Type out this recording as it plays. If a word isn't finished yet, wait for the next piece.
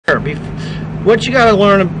What you got to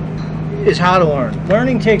learn is how to learn.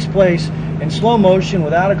 Learning takes place in slow motion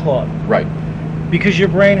without a club. Right. Because your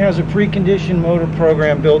brain has a preconditioned motor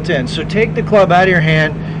program built in. So take the club out of your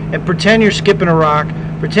hand and pretend you're skipping a rock.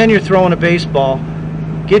 Pretend you're throwing a baseball.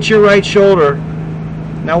 Get your right shoulder.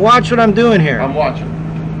 Now watch what I'm doing here. I'm watching.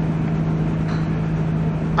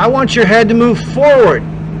 I want your head to move forward.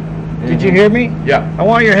 Did you hear me? Yeah. I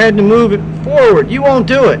want your head to move it forward. You won't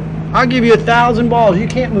do it. I'll give you 1,000 balls. You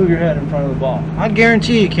can't move your head in front of the ball. I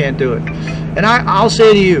guarantee you can't do it. And I'll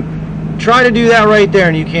say to you, try to do that right there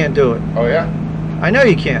and you can't do it. Oh, yeah? I know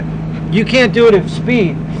you can't. You can't do it at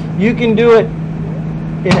speed. You can do it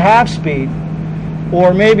in half speed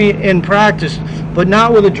or maybe in practice, but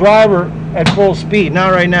not with a driver at full speed.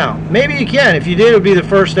 Not right now. Maybe you can. If you did, it would be the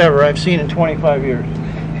first ever I've seen in 25 years.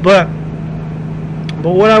 But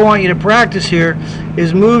what I want you to practice here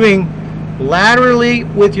is moving laterally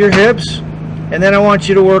with your hips, and then I want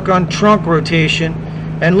you to work on trunk rotation.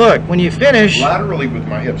 And look, when you finish... Laterally with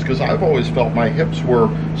my hips, because I've always felt my hips were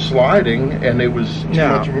sliding and it was too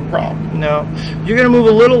much of a problem. No. You're going to move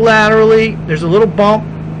a little laterally. There's a little bump,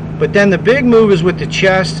 but then the big move is with the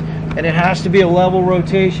chest, and it has to be a level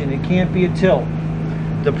rotation. It can't be a tilt.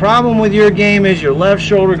 The problem with your game is your left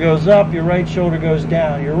shoulder goes up, your right shoulder goes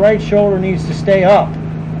down. Your right shoulder needs to stay up,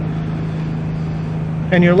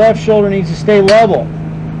 and your left shoulder needs to stay level.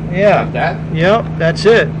 Yeah. Like that? Yep, that's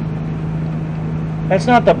it. That's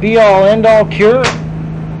not the be-all, end-all cure,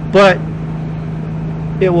 but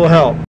it will help.